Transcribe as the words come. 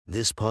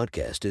This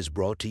podcast is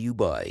brought to you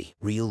by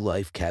Real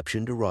Life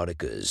Captioned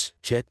Eroticas.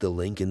 Check the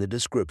link in the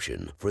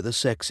description for the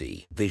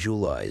sexy,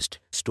 visualized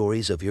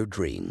stories of your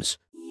dreams.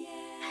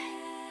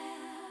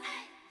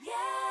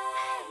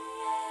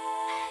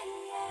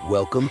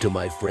 Welcome to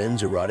my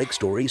friend's Erotic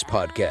Stories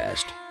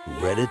podcast,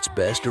 Reddit's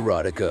Best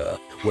Erotica,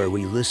 where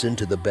we listen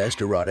to the best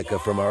erotica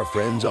from our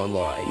friends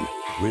online.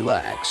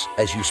 Relax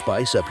as you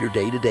spice up your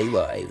day-to-day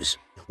lives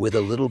with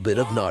a little bit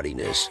of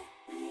naughtiness.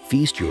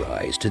 Feast your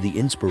eyes to the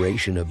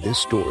inspiration of this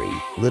story,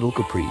 Little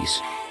Caprice.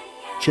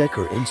 Check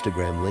her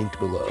Instagram linked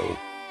below.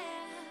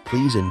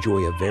 Please enjoy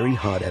a very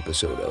hot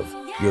episode of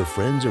Your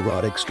Friend's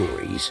Erotic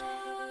Stories.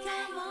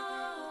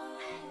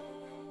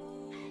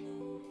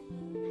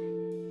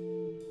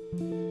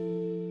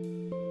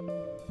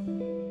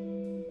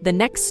 The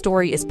next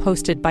story is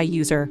posted by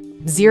user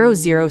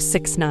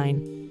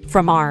 0069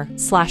 from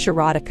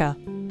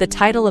r/erotica. The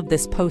title of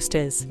this post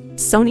is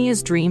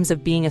Sonia's Dreams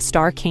of Being a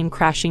Star Came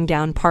Crashing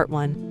Down Part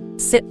 1.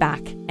 Sit back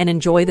and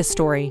enjoy the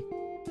story.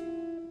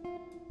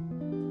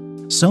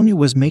 Sonia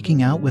was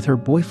making out with her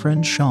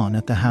boyfriend Sean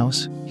at the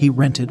house he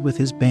rented with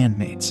his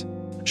bandmates.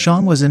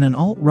 Sean was in an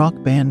alt-rock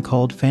band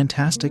called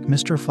Fantastic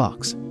Mr.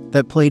 Fox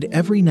that played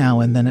every now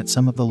and then at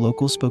some of the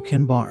local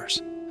Spokane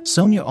bars.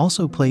 Sonia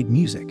also played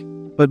music,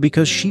 but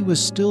because she was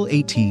still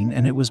 18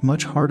 and it was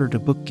much harder to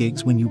book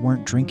gigs when you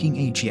weren't drinking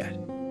age yet,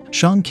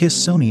 Sean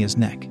kissed Sonia's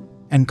neck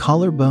and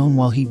collarbone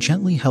while he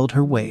gently held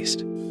her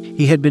waist.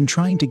 He had been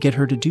trying to get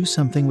her to do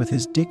something with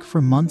his dick for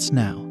months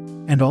now,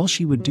 and all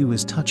she would do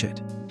is touch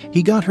it.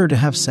 He got her to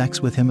have sex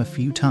with him a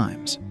few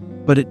times,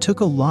 but it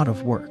took a lot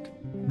of work.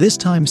 This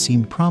time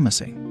seemed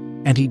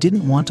promising, and he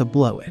didn't want to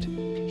blow it.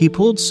 He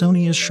pulled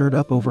Sonia's shirt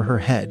up over her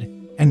head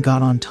and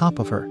got on top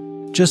of her,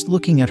 just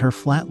looking at her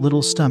flat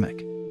little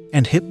stomach,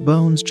 and hip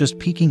bones just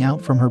peeking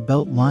out from her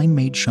belt line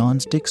made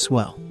Sean's dick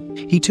swell.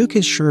 He took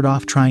his shirt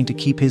off, trying to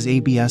keep his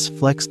ABS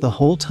flexed the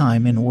whole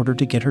time in order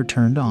to get her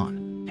turned on.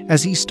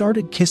 As he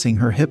started kissing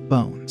her hip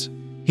bones,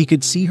 he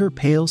could see her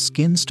pale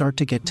skin start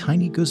to get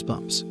tiny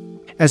goosebumps.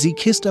 As he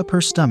kissed up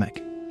her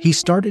stomach, he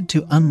started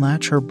to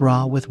unlatch her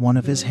bra with one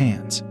of his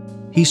hands.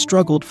 He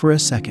struggled for a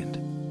second,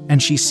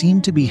 and she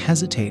seemed to be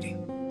hesitating.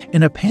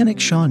 In a panic,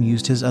 Sean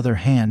used his other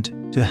hand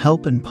to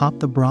help and pop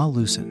the bra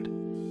loosened.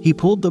 He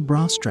pulled the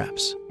bra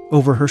straps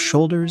over her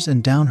shoulders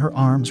and down her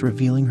arms,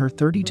 revealing her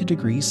 32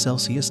 degrees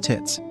Celsius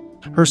tits.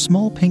 Her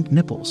small pink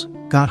nipples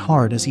got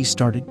hard as he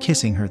started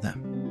kissing her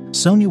them.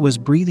 Sonia was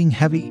breathing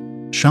heavy.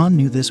 Sean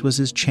knew this was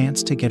his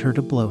chance to get her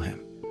to blow him.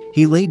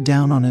 He laid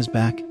down on his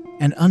back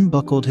and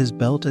unbuckled his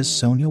belt as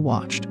Sonia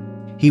watched.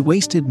 He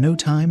wasted no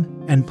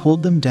time and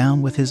pulled them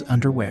down with his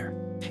underwear.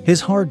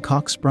 His hard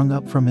cock sprung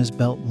up from his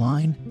belt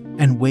line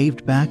and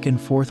waved back and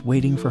forth,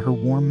 waiting for her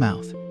warm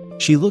mouth.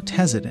 She looked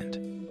hesitant,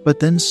 but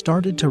then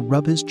started to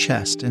rub his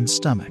chest and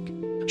stomach.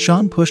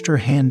 Sean pushed her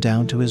hand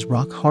down to his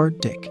rock-hard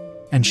dick,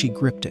 and she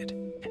gripped it.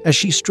 As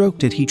she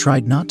stroked it, he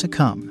tried not to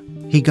come.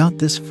 He got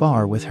this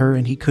far with her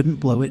and he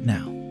couldn't blow it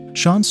now.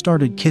 Sean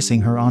started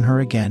kissing her on her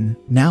again,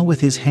 now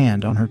with his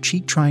hand on her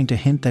cheek, trying to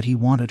hint that he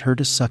wanted her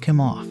to suck him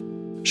off.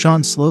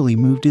 Sean slowly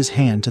moved his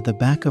hand to the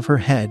back of her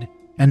head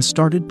and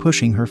started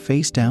pushing her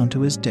face down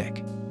to his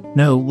dick.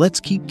 "No, let's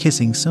keep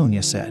kissing,"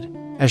 Sonia said,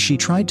 as she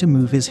tried to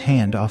move his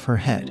hand off her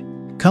head.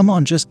 "Come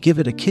on, just give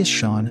it a kiss,"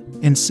 Sean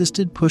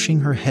insisted, pushing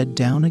her head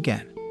down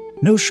again.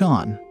 "No,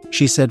 Sean,"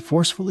 she said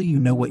forcefully,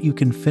 "you know what, you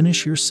can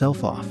finish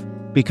yourself off.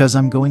 Because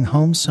I'm going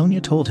home," Sonia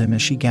told him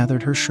as she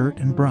gathered her shirt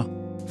and bra.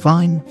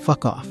 "Fine,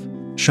 fuck off,"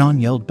 Sean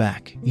yelled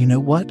back. "You know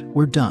what,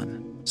 we're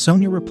done,"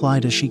 Sonia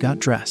replied as she got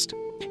dressed.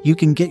 "You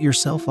can get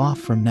yourself off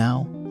from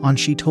now on,"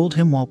 she told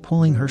him while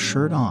pulling her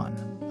shirt on.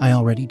 "I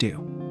already do."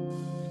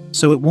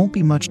 "So it won't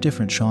be much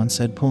different," Sean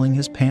said, pulling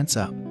his pants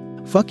up.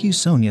 "Fuck you,"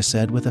 Sonia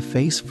said with a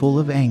face full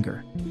of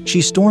anger.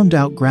 She stormed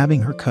out,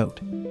 grabbing her coat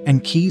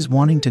and keys,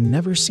 wanting to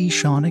never see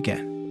Sean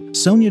again.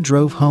 Sonia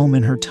drove home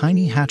in her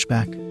tiny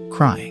hatchback,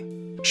 crying.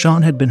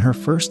 Sean had been her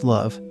first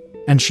love,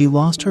 and she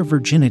lost her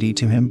virginity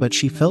to him, but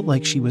she felt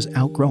like she was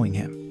outgrowing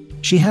him.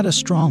 She had a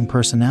strong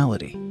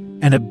personality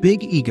and a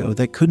big ego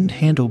that couldn't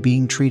handle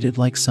being treated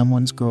like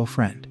someone's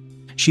girlfriend.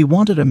 She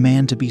wanted a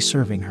man to be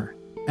serving her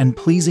and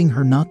pleasing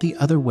her, not the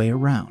other way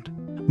around.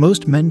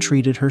 Most men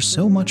treated her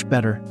so much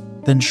better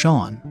than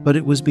Sean, but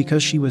it was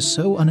because she was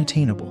so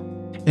unattainable.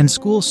 In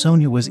school,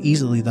 Sonia was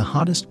easily the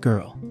hottest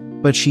girl,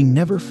 but she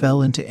never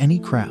fell into any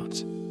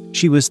crowds.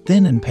 She was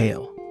thin and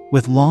pale,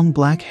 with long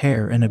black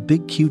hair and a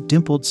big cute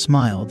dimpled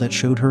smile that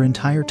showed her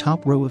entire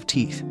top row of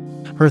teeth.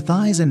 Her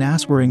thighs and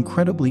ass were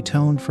incredibly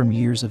toned from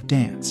years of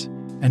dance,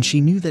 and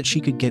she knew that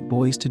she could get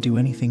boys to do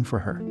anything for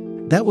her.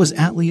 That was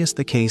at least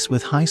the case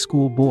with high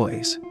school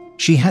boys.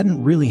 She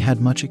hadn't really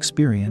had much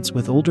experience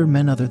with older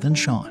men other than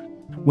Sean.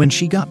 When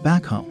she got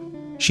back home,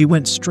 she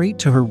went straight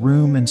to her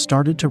room and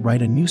started to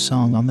write a new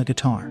song on the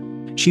guitar.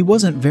 She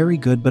wasn't very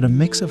good, but a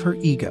mix of her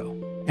ego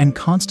and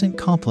constant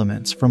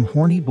compliments from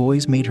horny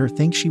boys made her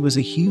think she was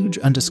a huge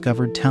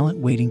undiscovered talent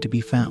waiting to be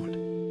found.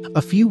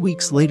 A few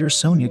weeks later,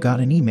 Sonia got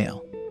an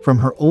email from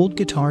her old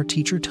guitar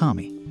teacher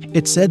Tommy.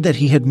 It said that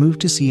he had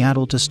moved to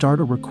Seattle to start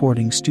a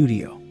recording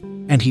studio,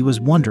 and he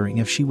was wondering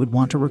if she would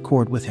want to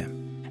record with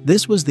him.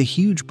 This was the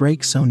huge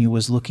break Sonia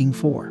was looking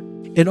for.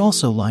 It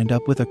also lined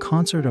up with a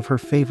concert of her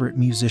favorite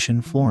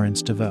musician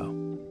Florence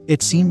DeVoe.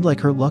 It seemed like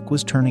her luck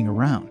was turning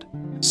around.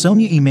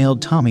 Sonia emailed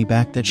Tommy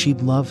back that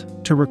she'd love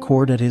to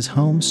record at his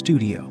home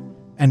studio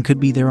and could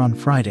be there on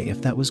Friday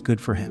if that was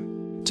good for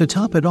him. To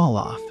top it all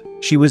off,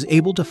 she was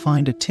able to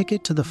find a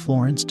ticket to the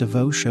Florence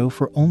DeVoe show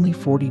for only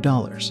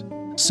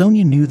 $40.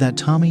 Sonia knew that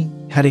Tommy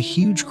had a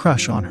huge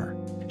crush on her.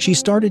 She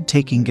started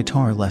taking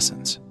guitar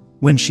lessons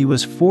when she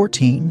was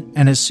 14,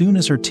 and as soon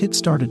as her tits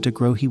started to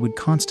grow, he would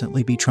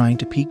constantly be trying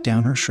to peek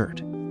down her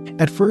shirt.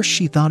 At first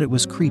she thought it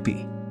was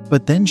creepy,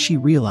 but then she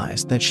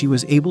realized that she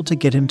was able to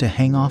get him to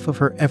hang off of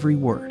her every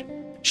word.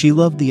 She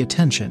loved the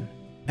attention,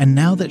 and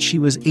now that she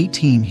was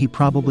 18, he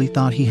probably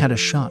thought he had a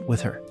shot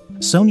with her.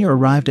 Sonia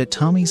arrived at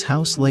Tommy's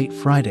house late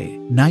Friday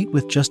night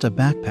with just a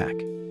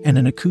backpack and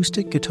an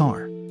acoustic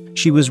guitar.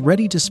 She was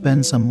ready to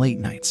spend some late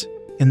nights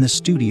in the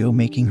studio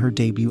making her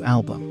debut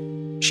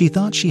album. She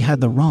thought she had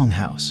the wrong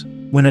house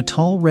when a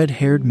tall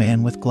red-haired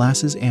man with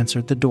glasses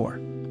answered the door.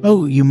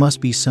 "Oh, you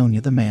must be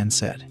Sonia," the man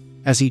said,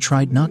 as he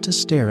tried not to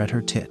stare at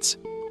her tits.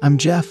 "I'm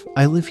Jeff,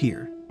 I live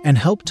here, and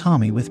help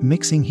Tommy with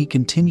mixing," he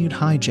continued.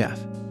 "Hi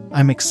Jeff,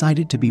 I'm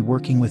excited to be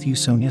working with you,"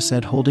 Sonia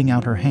said, holding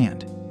out her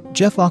hand.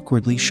 Jeff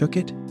awkwardly shook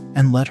it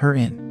and let her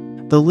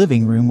in. The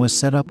living room was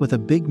set up with a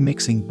big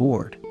mixing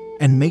board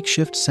and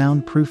makeshift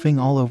soundproofing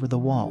all over the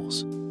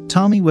walls.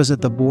 Tommy was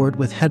at the board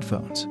with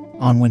headphones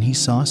on when he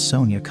saw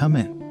Sonia come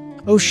in.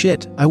 "Oh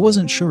shit, I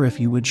wasn't sure if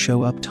you would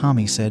show up,"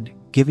 Tommy said,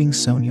 giving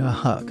Sonia a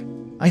hug.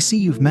 "I see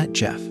you've met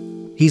Jeff.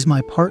 He's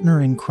my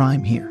partner in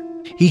crime here.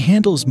 He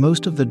handles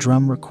most of the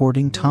drum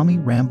recording," Tommy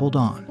rambled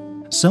on.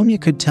 Sonia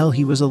could tell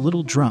he was a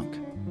little drunk,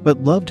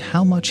 but loved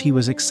how much he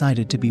was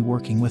excited to be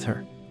working with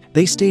her.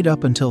 They stayed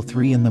up until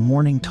 3 in the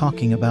morning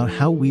talking about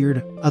how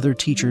weird other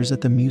teachers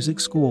at the music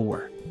school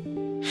were,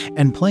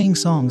 and playing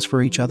songs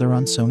for each other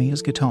on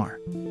Sonia's guitar.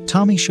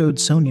 Tommy showed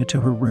Sonia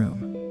to her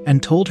room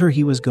and told her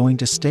he was going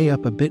to stay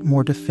up a bit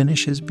more to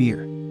finish his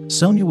beer.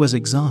 Sonia was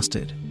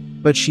exhausted,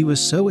 but she was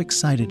so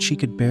excited she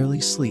could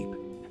barely sleep.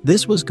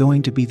 This was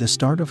going to be the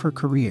start of her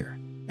career,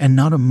 and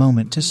not a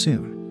moment too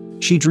soon.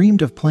 She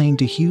dreamed of playing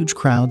to huge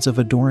crowds of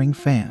adoring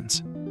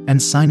fans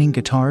and signing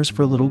guitars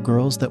for little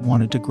girls that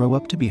wanted to grow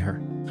up to be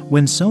her.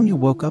 When Sonia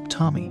woke up,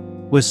 Tommy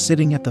was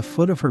sitting at the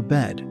foot of her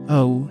bed.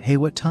 "Oh, hey,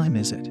 what time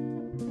is it?"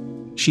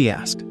 she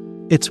asked.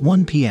 "It's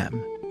 1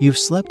 p.m. You've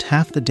slept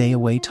half the day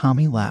away,"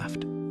 Tommy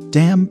laughed.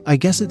 "Damn, I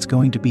guess it's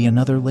going to be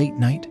another late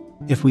night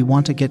if we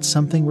want to get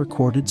something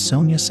recorded,"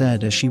 Sonia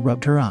said as she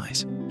rubbed her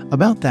eyes.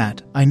 "About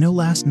that, I know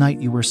last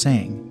night you were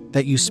saying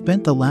that you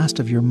spent the last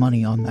of your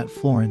money on that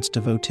Florence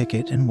DeVoe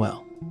ticket, and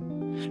well,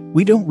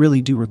 we don't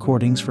really do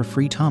recordings for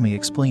free," Tommy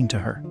explained to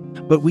her.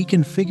 "But we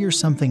can figure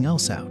something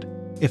else out,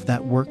 if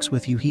that works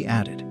with you," he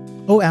added.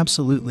 "Oh,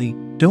 absolutely.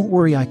 Don't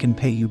worry, I can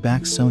pay you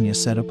back," Sonia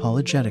said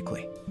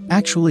apologetically.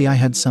 "Actually, I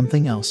had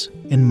something else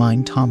in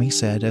mind," Tommy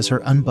said as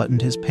her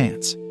unbuttoned his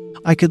pants.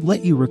 "I could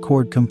let you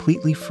record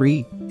completely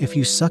free if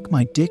you suck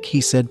my dick," he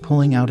said,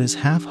 pulling out his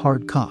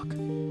half-hard cock.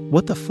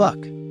 "What the fuck?"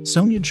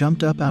 Sonia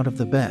jumped up out of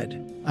the bed.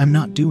 "I'm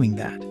not doing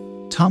that."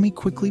 Tommy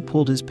quickly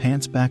pulled his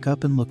pants back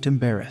up and looked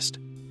embarrassed.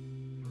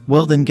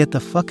 "Well then get the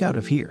fuck out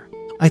of here.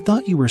 I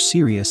thought you were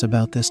serious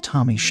about this,"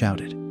 Tommy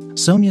shouted.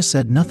 Sonia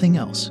said nothing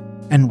else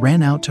and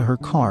ran out to her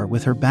car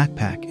with her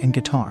backpack and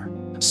guitar.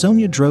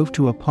 Sonia drove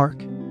to a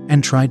park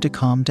and tried to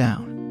calm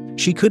down.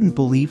 She couldn't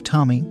believe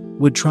Tommy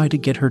would try to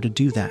get her to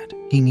do that.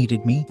 "He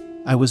needed me.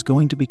 I was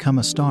going to become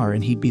a star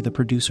and he'd be the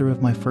producer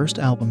of my first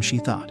album," she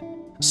thought.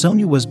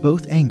 Sonia was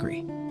both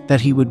angry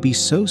that he would be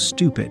so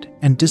stupid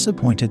and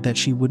disappointed that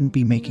she wouldn't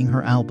be making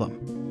her album.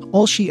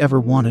 All she ever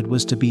wanted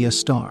was to be a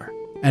star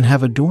and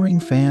have adoring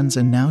fans,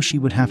 and now she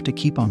would have to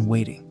keep on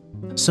waiting.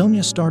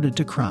 Sonia started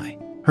to cry.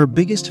 Her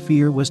biggest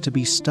fear was to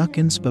be stuck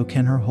in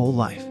Spokane her whole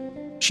life.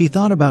 She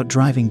thought about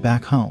driving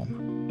back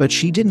home, but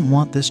she didn't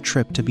want this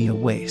trip to be a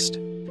waste.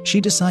 She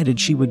decided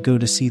she would go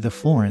to see the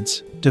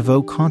Florence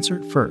DeVoe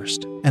concert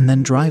first and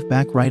then drive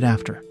back right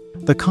after.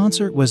 The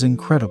concert was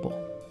incredible.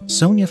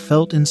 Sonia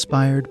felt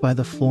inspired by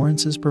the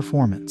Florence's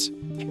performance.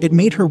 It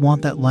made her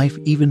want that life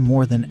even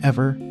more than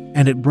ever,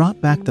 and it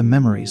brought back the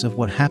memories of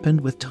what happened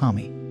with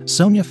Tommy.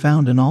 Sonia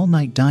found an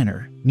all-night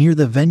diner near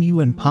the venue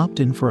and popped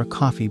in for a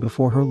coffee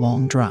before her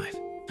long drive.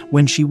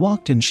 When she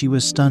walked in, she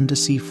was stunned to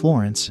see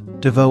Florence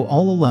DeVoe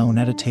all alone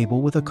at a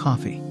table with a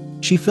coffee.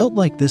 She felt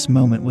like this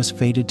moment was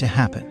fated to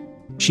happen.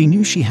 She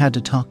knew she had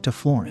to talk to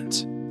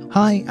Florence.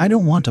 "Hi, I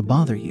don't want to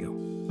bother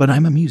you, but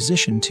I'm a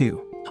musician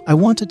too. I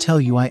want to tell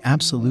you I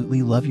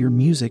absolutely love your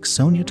music,"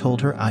 Sonia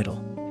told her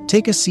idol.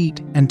 "Take a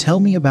seat and tell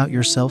me about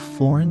yourself,"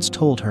 Florence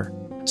told her.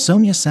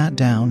 Sonia sat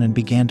down and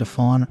began to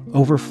fawn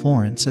over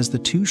Florence as the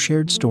two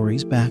shared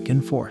stories back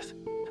and forth.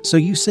 "So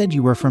you said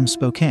you were from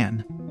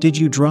Spokane. Did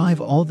you drive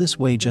all this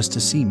way just to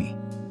see me?"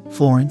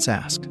 Florence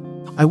asked.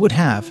 "I would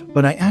have,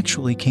 but I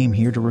actually came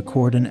here to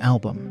record an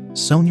album,"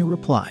 Sonia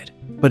replied.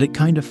 "But it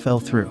kind of fell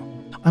through."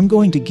 "I'm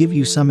going to give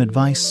you some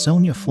advice,"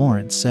 Sonia,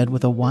 Florence said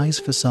with a wise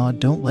facade.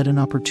 "Don't let an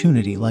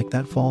opportunity like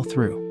that fall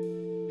through.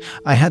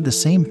 I had the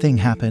same thing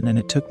happen and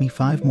it took me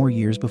 5 more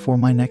years before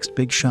my next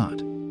big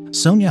shot.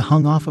 Sonia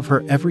hung off of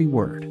her every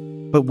word.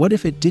 But what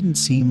if it didn't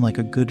seem like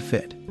a good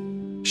fit?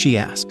 She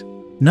asked.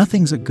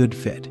 Nothing's a good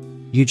fit.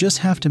 You just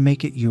have to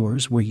make it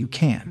yours where you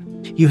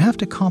can. You have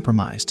to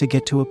compromise to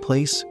get to a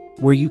place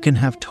where you can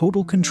have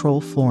total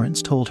control,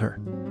 Florence told her.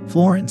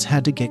 Florence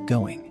had to get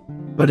going.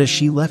 But as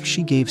she left,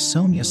 she gave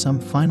Sonia some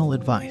final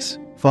advice.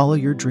 Follow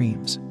your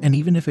dreams, and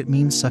even if it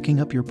means sucking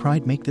up your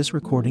pride, make this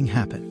recording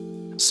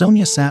happen.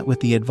 Sonia sat with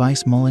the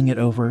advice, mulling it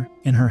over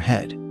in her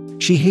head.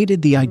 She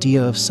hated the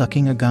idea of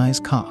sucking a guy's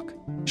cock.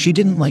 She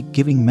didn't like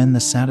giving men the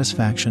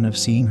satisfaction of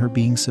seeing her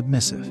being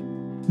submissive.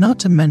 Not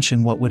to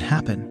mention what would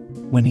happen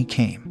when he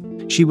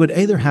came. She would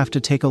either have to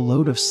take a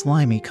load of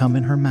slimy cum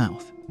in her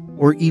mouth,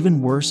 or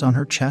even worse, on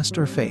her chest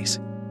or face.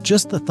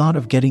 Just the thought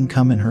of getting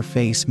cum in her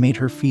face made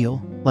her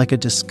feel like a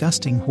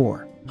disgusting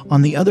whore.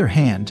 On the other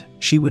hand,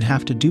 she would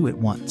have to do it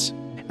once.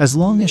 As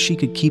long as she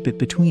could keep it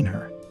between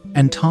her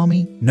and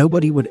Tommy,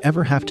 nobody would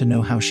ever have to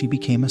know how she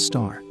became a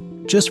star.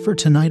 Just for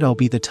tonight, I'll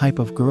be the type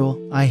of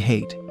girl I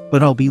hate,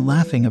 but I'll be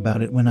laughing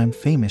about it when I'm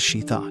famous,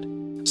 she thought.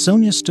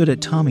 Sonia stood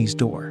at Tommy's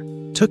door,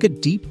 took a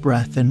deep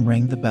breath and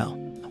rang the bell.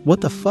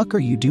 What the fuck are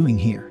you doing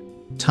here?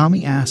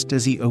 Tommy asked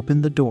as he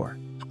opened the door.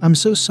 I'm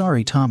so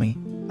sorry, Tommy.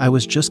 I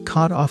was just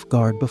caught off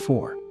guard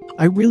before.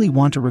 I really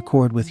want to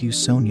record with you,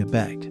 Sonia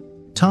begged.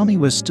 Tommy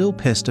was still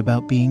pissed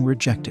about being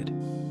rejected.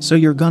 So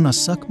you're gonna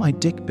suck my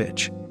dick,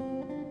 bitch?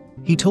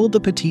 He told the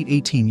petite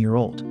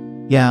 18-year-old.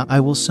 Yeah,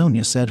 I will,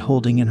 Sonia said,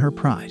 holding in her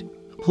pride.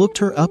 Looked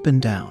her up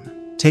and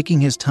down, taking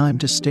his time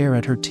to stare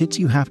at her tits.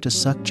 You have to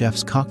suck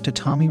Jeff's cock to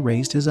Tommy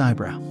raised his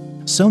eyebrow.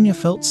 Sonia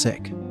felt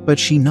sick, but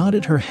she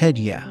nodded her head.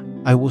 Yeah,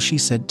 I will, she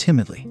said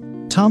timidly.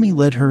 Tommy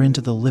led her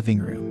into the living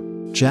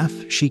room.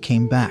 Jeff, she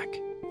came back,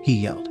 he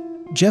yelled.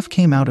 Jeff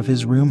came out of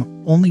his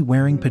room, only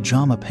wearing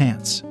pajama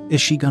pants.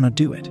 Is she gonna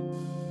do it?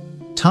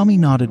 Tommy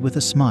nodded with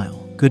a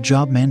smile. Good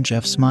job, man.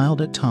 Jeff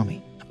smiled at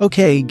Tommy.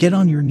 Okay, get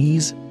on your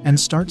knees and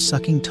start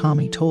sucking,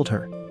 Tommy told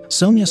her.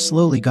 Sonia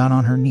slowly got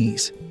on her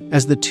knees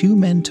as the two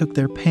men took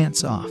their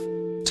pants off.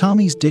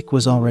 Tommy's dick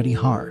was already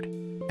hard,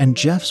 and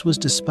Jeff's was,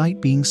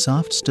 despite being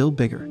soft, still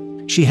bigger.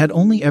 She had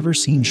only ever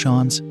seen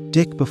Sean's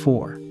dick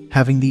before.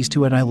 Having these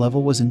two at eye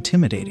level was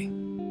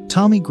intimidating.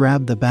 Tommy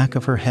grabbed the back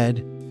of her head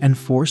and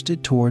forced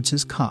it towards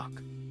his cock.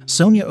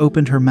 Sonia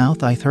opened her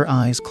mouth, her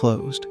eyes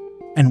closed,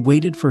 and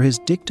waited for his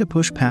dick to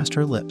push past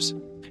her lips.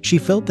 She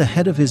felt the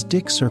head of his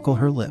dick circle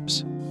her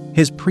lips.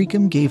 His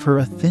precum gave her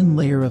a thin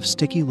layer of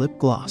sticky lip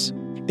gloss.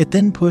 It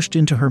then pushed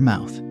into her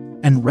mouth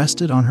and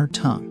rested on her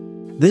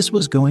tongue. This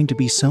was going to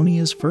be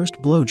Sonia's first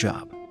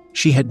blowjob.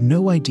 She had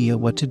no idea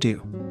what to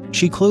do.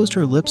 She closed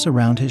her lips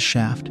around his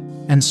shaft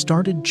and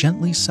started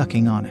gently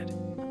sucking on it.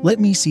 Let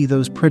me see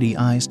those pretty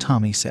eyes,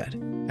 Tommy said,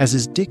 as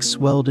his dick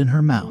swelled in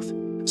her mouth.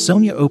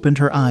 Sonia opened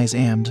her eyes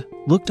and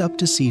looked up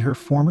to see her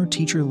former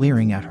teacher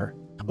leering at her.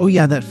 Oh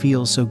yeah, that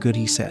feels so good,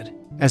 he said,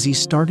 as he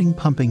started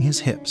pumping his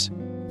hips.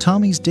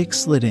 Tommy's dick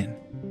slid in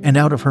and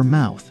out of her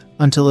mouth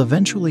until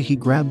eventually he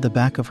grabbed the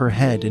back of her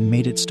head and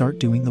made it start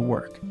doing the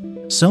work.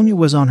 Sonia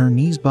was on her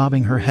knees,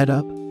 bobbing her head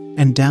up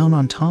and down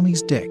on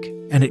Tommy's dick,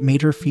 and it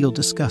made her feel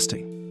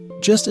disgusting.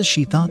 Just as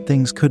she thought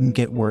things couldn't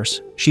get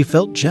worse, she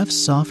felt Jeff's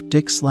soft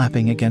dick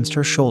slapping against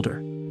her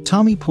shoulder.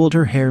 Tommy pulled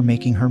her hair,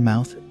 making her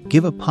mouth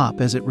give a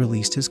pop as it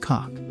released his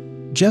cock.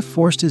 Jeff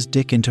forced his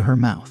dick into her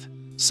mouth.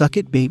 Suck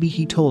it, baby,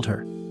 he told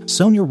her.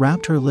 Sonia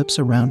wrapped her lips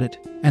around it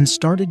and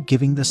started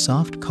giving the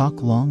soft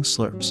cock long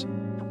slurps.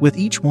 With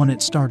each one,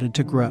 it started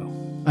to grow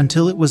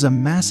until it was a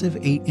massive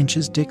 8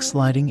 inches dick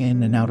sliding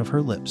in and out of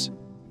her lips.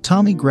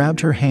 Tommy grabbed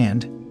her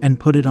hand and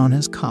put it on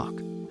his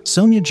cock.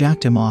 Sonia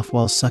jacked him off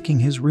while sucking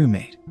his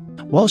roommate.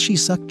 While she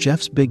sucked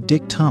Jeff's big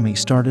dick, Tommy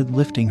started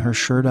lifting her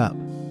shirt up.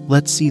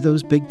 Let's see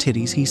those big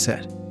titties, he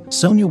said.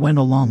 Sonia went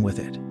along with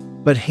it,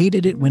 but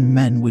hated it when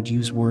men would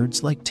use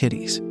words like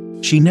titties.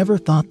 She never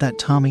thought that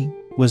Tommy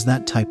was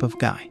that type of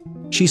guy.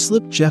 She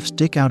slipped Jeff's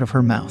dick out of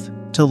her mouth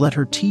to let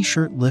her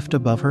t-shirt lift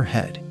above her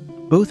head.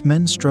 Both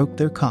men stroked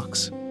their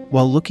cocks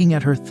while looking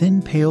at her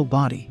thin, pale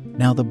body.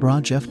 Now the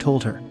bra, Jeff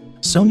told her.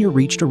 Sonia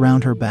reached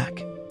around her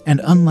back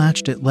and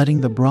unlatched it,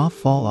 letting the bra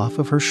fall off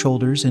of her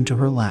shoulders into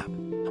her lap.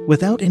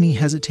 Without any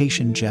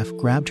hesitation, Jeff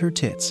grabbed her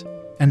tits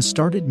and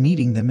started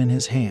kneading them in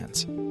his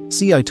hands.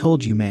 See, I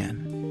told you,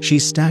 man.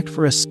 She's stacked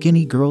for a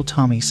skinny girl,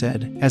 Tommy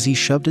said as he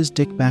shoved his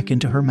dick back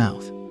into her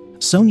mouth.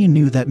 Sonia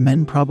knew that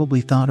men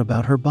probably thought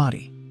about her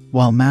body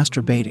while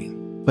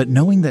masturbating, but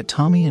knowing that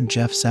Tommy and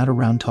Jeff sat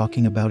around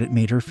talking about it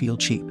made her feel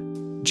cheap.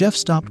 Jeff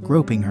stopped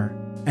groping her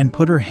and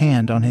put her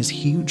hand on his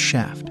huge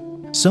shaft.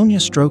 Sonia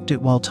stroked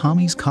it while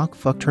Tommy's cock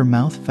fucked her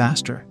mouth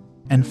faster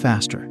and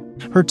faster.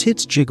 Her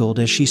tits jiggled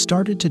as she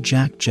started to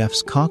jack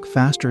Jeff's cock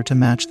faster to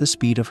match the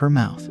speed of her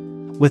mouth.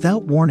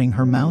 Without warning,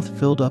 her mouth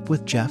filled up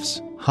with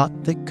Jeff's hot,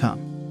 thick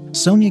cum.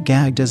 Sonia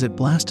gagged as it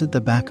blasted the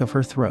back of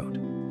her throat.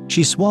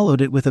 She swallowed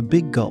it with a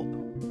big gulp,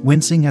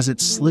 wincing as it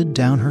slid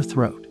down her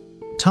throat.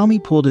 Tommy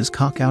pulled his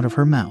cock out of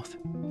her mouth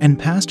and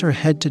passed her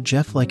head to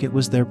Jeff like it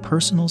was their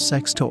personal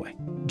sex toy.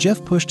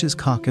 Jeff pushed his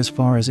cock as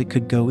far as it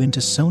could go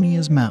into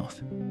Sonia's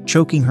mouth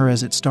choking her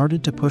as it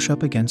started to push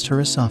up against her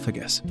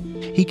esophagus.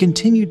 He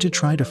continued to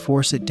try to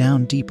force it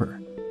down deeper,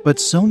 but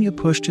Sonia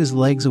pushed his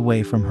legs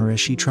away from her as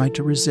she tried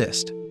to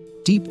resist.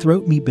 "Deep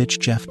throat me, bitch,"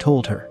 Jeff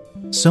told her.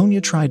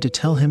 Sonia tried to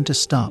tell him to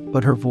stop,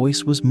 but her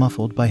voice was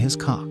muffled by his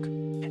cock.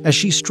 As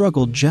she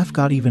struggled, Jeff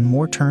got even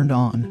more turned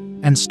on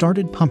and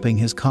started pumping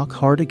his cock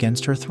hard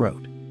against her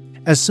throat.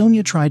 As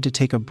Sonia tried to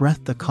take a breath,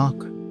 the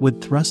cock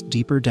would thrust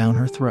deeper down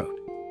her throat.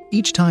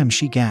 Each time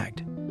she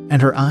gagged,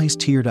 and her eyes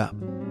teared up.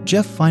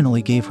 Jeff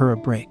finally gave her a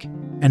break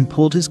and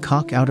pulled his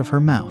cock out of her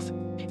mouth.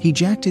 He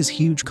jacked his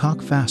huge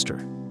cock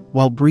faster.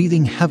 While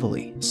breathing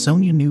heavily,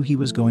 Sonia knew he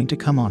was going to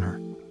come on her.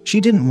 She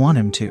didn't want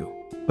him to,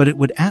 but it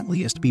would at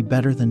least be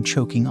better than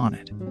choking on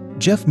it.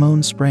 Jeff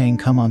moaned, spraying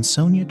cum on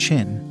Sonia's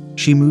chin.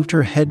 She moved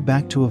her head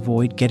back to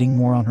avoid getting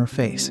more on her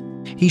face.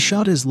 He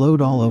shot his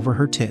load all over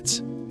her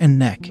tits and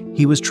neck.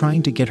 He was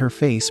trying to get her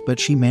face, but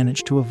she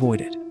managed to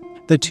avoid it.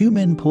 The two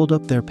men pulled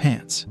up their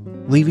pants,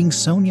 leaving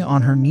Sonia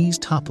on her knees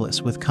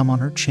topless with cum on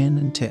her chin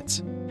and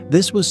tits.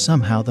 This was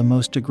somehow the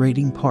most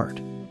degrading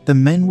part. The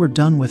men were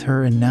done with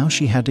her and now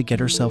she had to get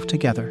herself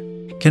together.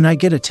 "Can I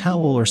get a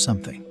towel or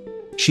something?"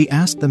 she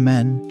asked the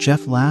men.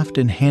 Jeff laughed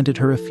and handed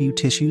her a few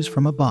tissues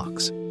from a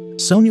box.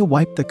 Sonia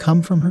wiped the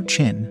cum from her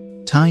chin,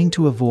 trying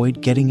to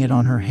avoid getting it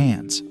on her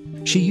hands.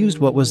 She used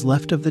what was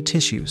left of the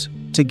tissues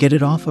to get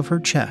it off of her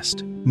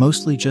chest,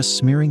 mostly just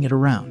smearing it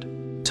around.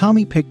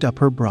 Tommy picked up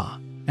her bra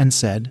and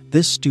said,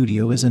 "This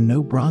studio is a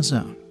no-bra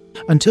zone.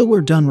 Until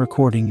we're done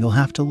recording, you'll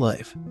have to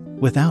live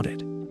without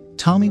it."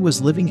 Tommy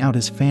was living out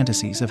his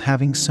fantasies of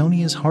having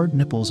Sonia's hard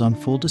nipples on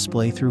full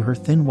display through her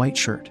thin white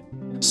shirt.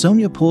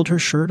 Sonia pulled her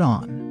shirt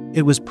on.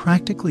 It was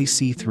practically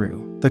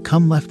see-through. The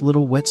cum left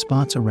little wet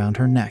spots around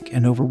her neck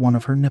and over one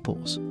of her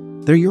nipples.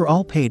 "There, you're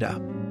all paid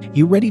up.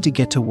 You ready to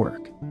get to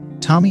work?"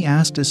 Tommy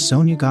asked as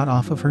Sonia got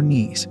off of her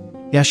knees.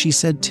 "Yeah," she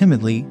said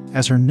timidly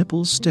as her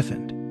nipples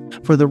stiffened.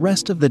 For the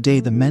rest of the day,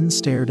 the men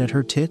stared at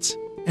her tits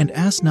and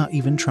ass, not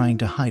even trying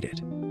to hide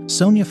it.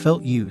 Sonia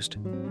felt used,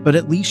 but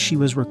at least she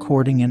was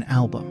recording an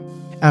album.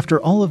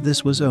 After all of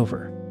this was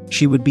over,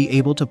 she would be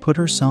able to put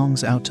her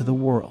songs out to the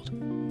world.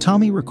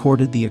 Tommy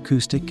recorded the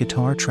acoustic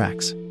guitar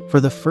tracks for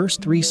the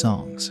first 3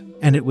 songs,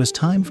 and it was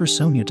time for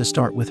Sonia to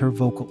start with her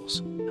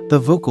vocals. The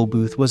vocal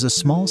booth was a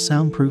small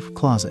soundproof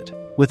closet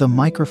with a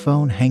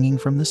microphone hanging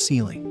from the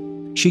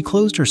ceiling. She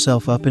closed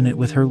herself up in it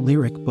with her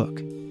lyric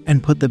book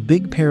and put the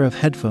big pair of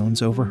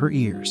headphones over her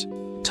ears.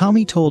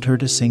 Tommy told her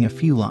to sing a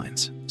few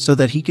lines so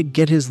that he could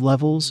get his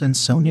levels, and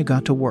Sonia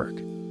got to work.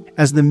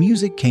 As the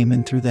music came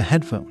in through the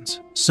headphones,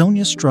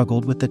 Sonia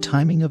struggled with the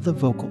timing of the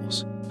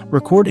vocals.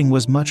 Recording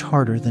was much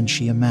harder than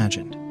she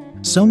imagined.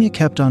 Sonia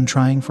kept on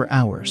trying for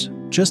hours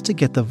just to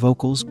get the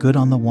vocals good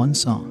on the one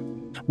song.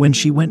 When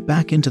she went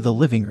back into the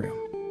living room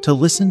to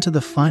listen to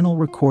the final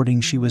recording,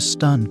 she was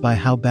stunned by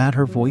how bad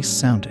her voice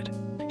sounded.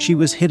 She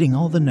was hitting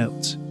all the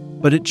notes,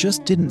 but it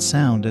just didn't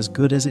sound as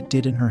good as it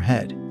did in her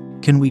head.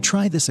 "Can we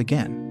try this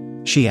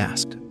again?" she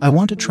asked. "I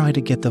want to try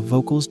to get the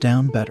vocals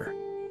down better."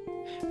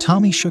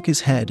 Tommy shook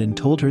his head and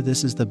told her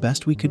this is the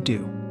best we could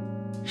do.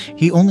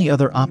 The only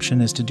other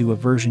option is to do a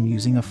version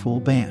using a full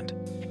band.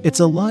 It's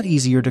a lot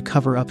easier to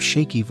cover up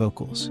shaky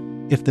vocals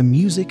if the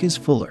music is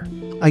fuller.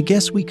 "I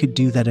guess we could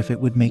do that if it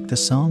would make the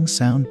song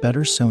sound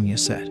better," Sonia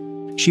said.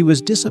 She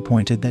was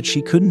disappointed that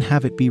she couldn't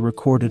have it be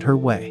recorded her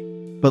way,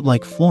 but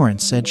like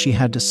Florence said, she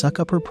had to suck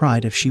up her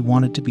pride if she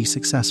wanted to be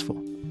successful.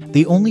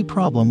 "The only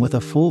problem with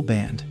a full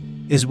band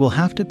is we'll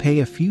have to pay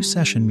a few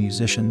session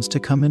musicians to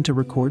come in to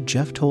record,"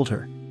 Jeff told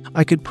her.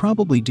 "I could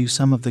probably do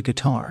some of the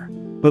guitar,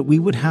 but we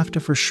would have to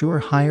for sure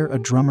hire a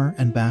drummer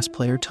and bass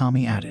player,"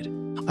 Tommy added.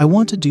 "I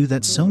want to do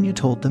that," Sonia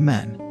told the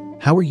men.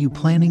 "How are you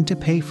planning to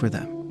pay for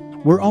them?"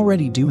 "We're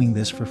already doing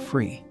this for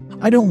free.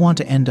 I don't want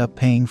to end up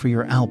paying for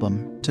your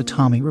album,"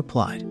 Tommy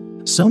replied.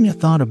 Sonia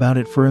thought about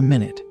it for a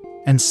minute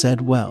and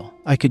said, "Well,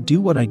 I could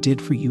do what I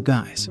did for you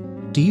guys.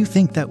 Do you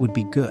think that would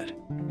be good?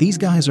 These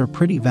guys are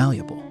pretty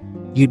valuable.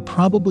 You'd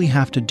probably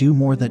have to do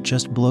more than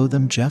just blow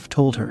them," Jeff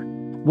told her.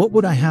 "What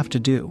would I have to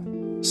do?"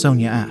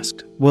 Sonia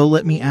asked. "Well,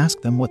 let me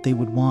ask them what they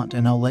would want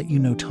and I'll let you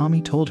know,"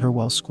 Tommy told her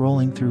while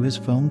scrolling through his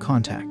phone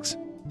contacts.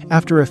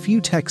 After a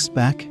few texts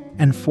back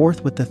and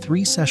forth with the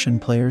 3 session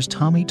players,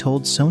 Tommy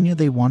told Sonia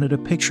they wanted a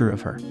picture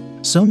of her.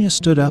 Sonia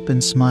stood up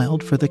and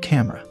smiled for the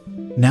camera.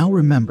 "Now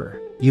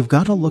remember, you've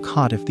got to look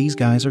hot if these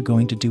guys are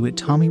going to do it,"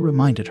 Tommy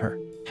reminded her.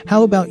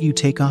 "How about you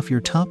take off your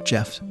top?"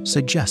 Jeff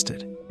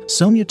suggested.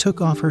 Sonia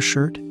took off her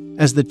shirt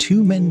as the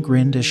 2 men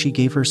grinned as she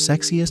gave her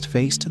sexiest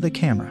face to the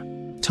camera.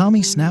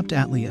 Tommy snapped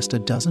at least a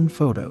dozen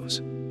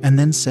photos and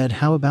then said,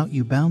 "How about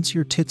you bounce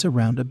your tits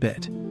around a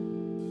bit?"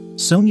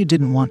 Sonia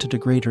didn't want to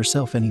degrade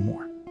herself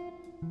anymore,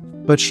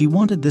 but she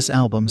wanted this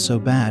album so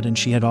bad and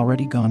she had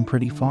already gone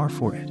pretty far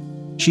for it.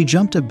 She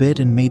jumped a bit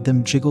and made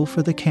them jiggle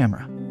for the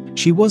camera.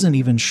 She wasn't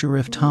even sure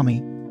if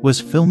Tommy was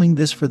filming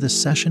this for the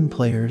session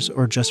players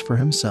or just for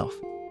himself.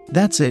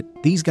 "That's it,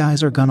 these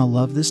guys are gonna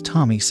love this,"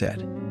 Tommy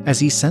said as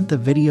he sent the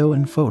video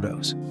and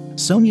photos.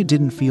 Sonia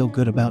didn't feel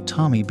good about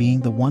Tommy being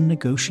the one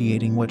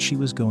negotiating what she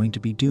was going to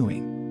be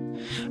doing,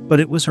 but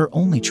it was her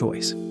only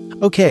choice.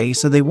 Okay,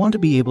 so they want to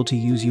be able to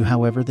use you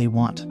however they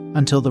want,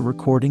 until the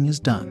recording is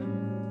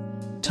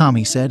done.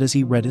 Tommy said as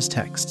he read his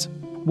texts.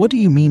 What do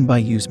you mean by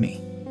use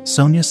me?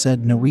 Sonia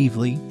said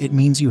naively, it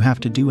means you have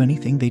to do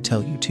anything they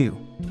tell you to.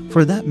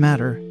 For that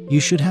matter, you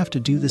should have to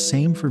do the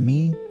same for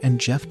me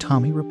and Jeff,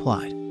 Tommy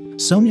replied.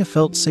 Sonia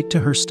felt sick to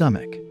her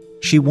stomach.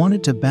 She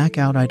wanted to back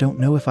out. I don't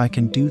know if I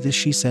can do this,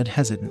 she said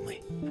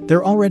hesitantly.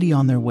 They're already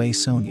on their way,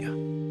 Sonia.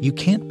 You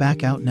can't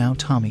back out now,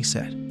 Tommy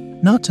said.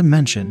 Not to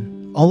mention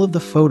all of the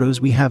photos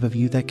we have of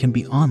you that can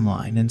be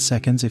online in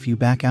seconds if you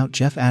back out,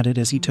 Jeff added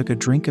as he took a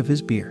drink of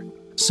his beer.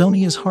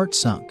 Sonia's heart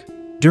sunk.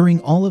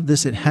 During all of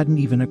this, it hadn't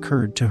even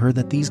occurred to her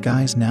that these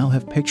guys now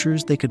have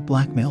pictures they could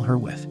blackmail her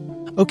with.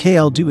 Okay,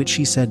 I'll do it,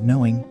 she said,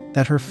 knowing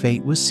that her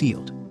fate was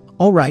sealed.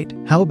 All right,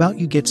 how about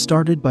you get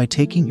started by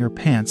taking your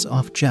pants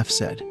off, Jeff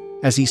said,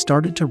 as he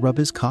started to rub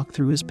his cock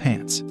through his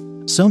pants.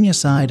 Sonia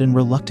sighed and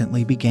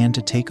reluctantly began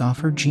to take off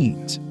her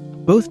jeans.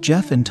 Both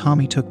Jeff and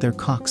Tommy took their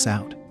cocks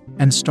out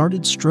and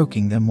started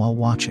stroking them while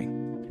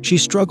watching. She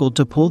struggled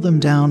to pull them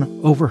down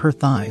over her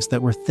thighs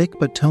that were thick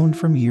but toned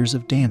from years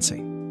of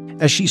dancing.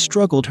 As she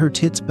struggled, her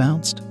tits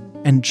bounced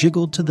and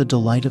jiggled to the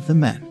delight of the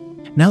men.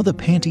 Now the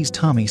panties,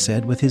 Tommy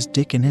said with his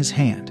dick in his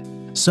hand.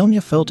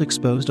 Sonia felt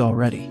exposed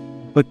already,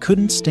 but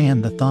couldn't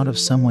stand the thought of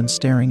someone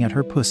staring at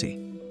her pussy,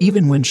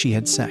 even when she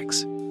had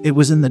sex. It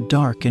was in the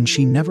dark and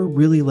she never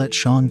really let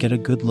Sean get a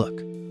good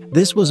look.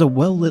 This was a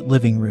well-lit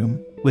living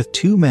room with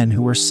two men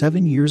who were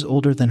 7 years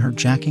older than her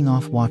jacking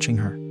off watching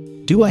her.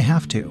 Do I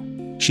have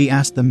to? She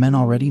asked the men,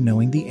 already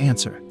knowing the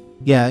answer.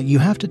 Yeah, you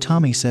have to,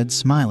 Tommy said,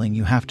 smiling.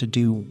 You have to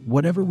do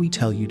whatever we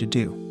tell you to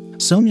do.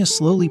 Sonia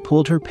slowly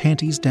pulled her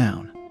panties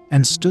down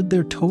and stood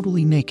there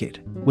totally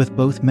naked, with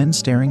both men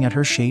staring at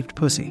her shaved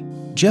pussy.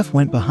 Jeff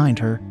went behind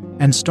her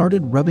and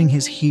started rubbing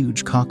his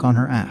huge cock on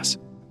her ass.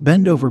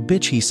 Bend over,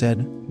 bitch, he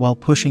said, while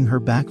pushing her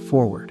back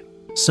forward.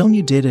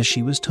 Sonia did as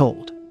she was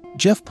told.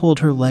 Jeff pulled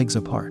her legs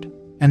apart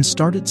and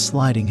started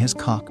sliding his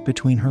cock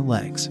between her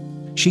legs.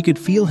 She could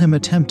feel him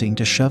attempting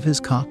to shove his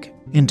cock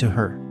into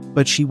her,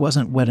 but she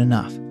wasn't wet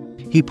enough.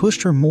 He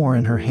pushed her more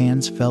and her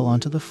hands fell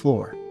onto the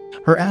floor.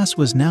 Her ass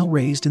was now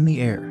raised in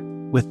the air,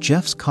 with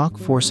Jeff's cock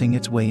forcing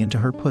its way into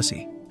her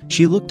pussy.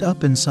 She looked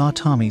up and saw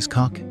Tommy's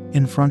cock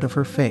in front of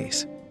her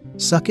face.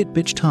 Suck it,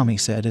 bitch, Tommy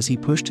said as he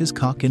pushed his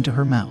cock into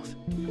her mouth.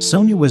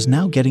 Sonia was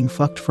now getting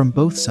fucked from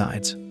both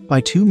sides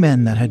by two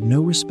men that had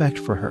no respect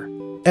for her.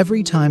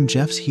 Every time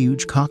Jeff's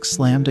huge cock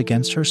slammed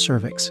against her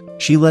cervix,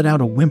 she let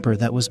out a whimper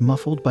that was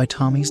muffled by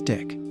Tommy's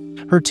dick.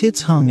 Her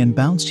tits hung and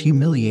bounced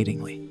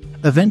humiliatingly.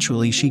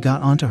 Eventually, she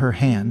got onto her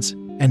hands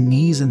and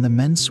knees and the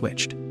men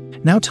switched.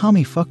 Now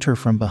Tommy fucked her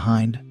from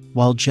behind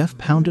while Jeff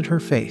pounded her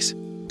face.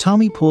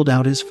 Tommy pulled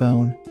out his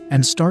phone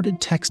and started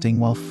texting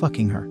while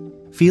fucking her.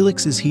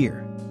 Felix is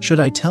here. Should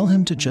I tell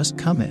him to just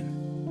come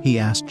in? He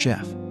asked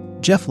Jeff.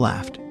 Jeff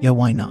laughed. Yeah,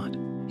 why not?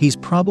 He's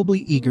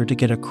probably eager to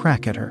get a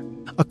crack at her.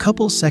 A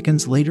couple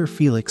seconds later,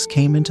 Felix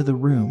came into the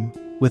room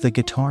with a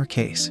guitar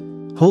case.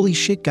 Holy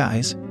shit,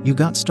 guys, you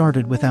got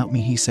started without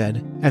me, he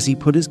said as he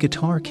put his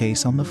guitar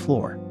case on the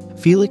floor.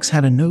 Felix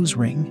had a nose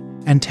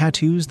ring and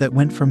tattoos that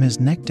went from his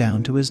neck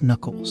down to his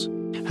knuckles.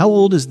 How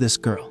old is this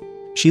girl?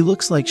 She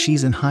looks like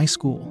she's in high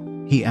school,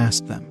 he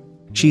asked them.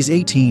 She's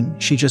 18,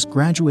 she just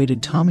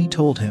graduated, Tommy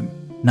told him.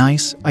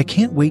 Nice, I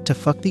can't wait to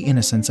fuck the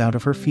innocence out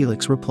of her,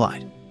 Felix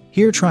replied.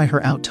 Here, try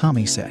her out,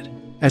 Tommy said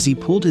as he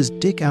pulled his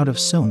dick out of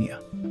Sonia.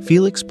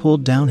 Felix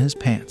pulled down his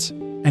pants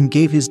and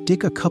gave his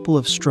dick a couple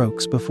of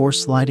strokes before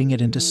sliding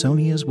it into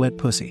Sonia's wet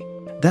pussy.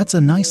 That's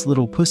a nice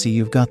little pussy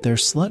you've got there,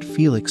 slut,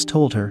 Felix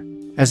told her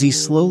as he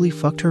slowly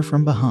fucked her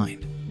from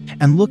behind.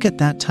 And look at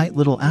that tight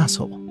little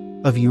asshole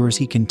of yours,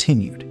 he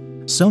continued.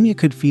 Sonia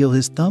could feel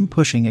his thumb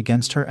pushing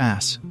against her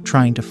ass,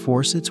 trying to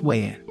force its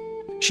way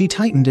in. She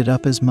tightened it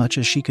up as much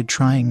as she could,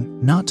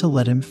 trying not to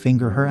let him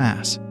finger her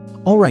ass.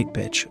 All right,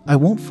 bitch, I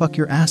won't fuck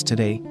your ass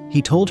today,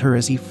 he told her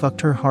as he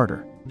fucked her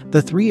harder.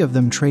 The three of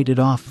them traded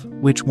off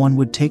which one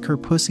would take her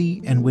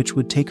pussy and which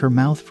would take her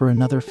mouth for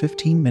another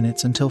 15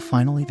 minutes until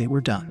finally they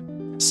were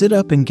done. Sit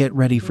up and get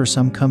ready for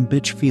some cum,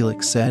 bitch,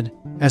 Felix said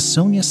as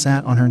Sonia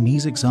sat on her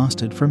knees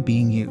exhausted from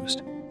being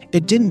used.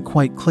 It didn't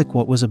quite click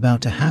what was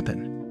about to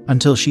happen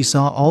until she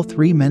saw all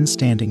three men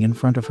standing in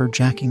front of her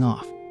jacking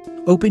off.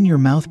 Open your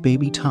mouth,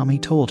 baby, Tommy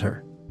told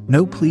her.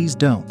 No, please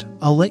don't.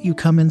 I'll let you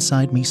come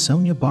inside me,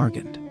 Sonia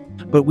bargained.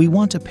 But we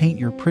want to paint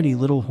your pretty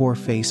little whore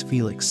face,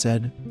 Felix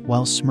said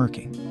while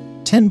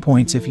smirking. 10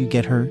 points if you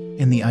get her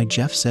in the eye,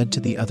 Jeff said to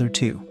the other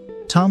two.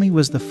 Tommy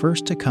was the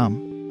first to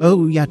come.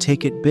 Oh yeah,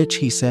 take it, bitch,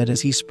 he said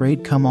as he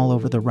sprayed cum all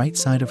over the right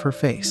side of her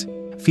face.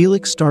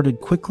 Felix started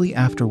quickly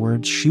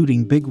afterwards,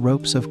 shooting big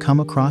ropes of cum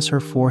across her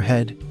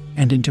forehead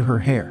and into her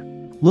hair.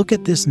 Look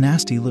at this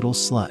nasty little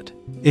slut.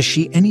 Is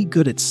she any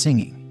good at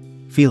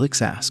singing?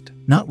 Felix asked.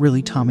 Not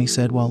really, Tommy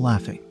said while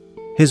laughing.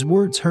 His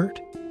words hurt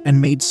and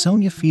made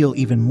Sonia feel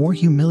even more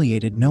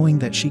humiliated, knowing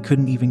that she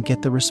couldn't even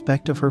get the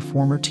respect of her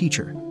former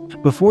teacher.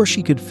 Before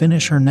she could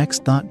finish her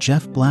next thought,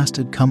 Jeff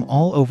blasted cum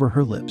all over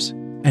her lips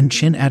and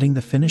chin, adding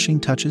the finishing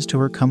touches to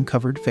her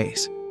cum-covered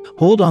face.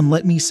 Hold on,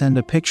 let me send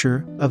a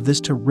picture of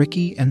this to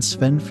Ricky and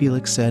Sven,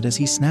 Felix said as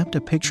he snapped a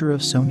picture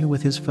of Sonia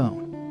with his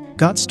phone.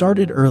 Got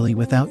started early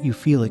without you,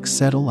 Felix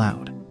said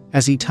aloud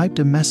as he typed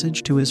a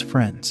message to his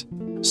friends.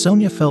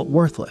 Sonia felt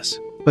worthless,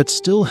 but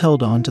still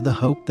held on to the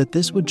hope that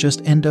this would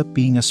just end up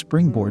being a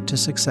springboard to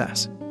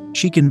success.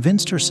 She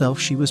convinced herself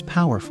she was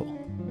powerful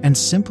and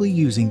simply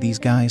using these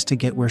guys to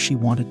get where she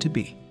wanted to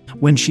be.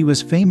 When she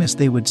was famous,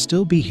 they would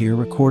still be here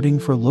recording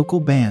for local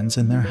bands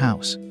in their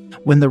house.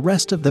 When the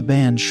rest of the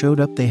band showed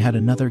up, they had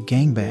another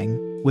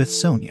gangbang with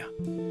Sonia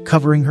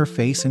covering her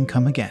face and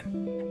come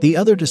again. The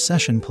other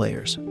session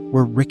players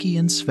were Ricky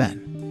and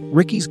Sven.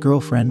 Ricky's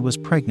girlfriend was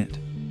pregnant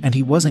and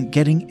he wasn't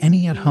getting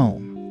any at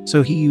home,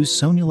 so he used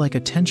Sonia like a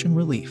tension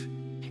relief.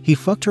 He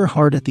fucked her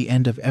hard at the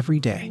end of every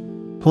day,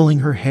 pulling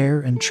her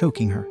hair and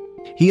choking her.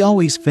 He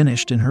always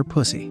finished in her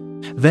pussy.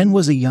 Ven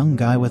was a young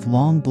guy with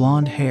long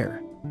blonde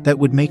hair that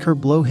would make her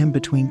blow him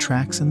between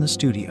tracks in the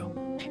studio.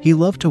 He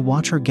loved to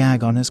watch her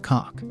gag on his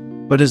cock,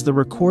 but as the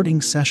recording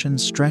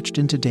sessions stretched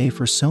into day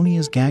for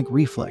Sonia's gag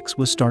reflex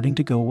was starting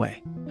to go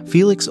away.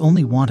 Felix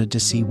only wanted to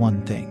see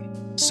one thing: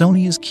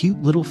 Sonia's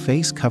cute little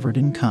face covered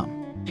in cum.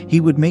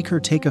 He would make her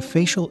take a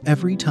facial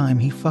every time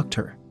he fucked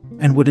her,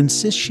 and would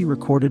insist she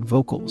recorded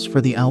vocals for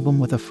the album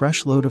with a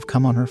fresh load of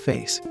cum on her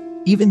face,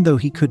 even though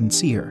he couldn't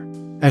see her.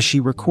 As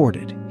she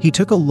recorded, he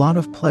took a lot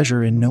of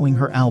pleasure in knowing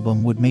her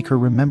album would make her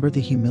remember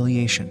the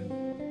humiliation.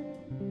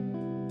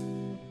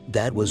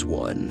 That was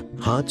one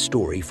hot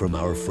story from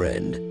our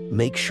friend.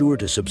 Make sure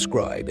to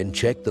subscribe and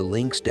check the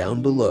links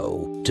down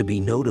below to be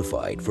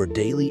notified for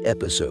daily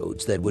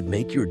episodes that would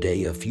make your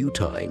day a few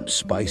times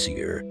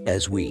spicier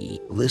as we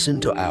listen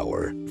to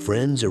our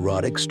friends'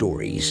 erotic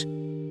stories.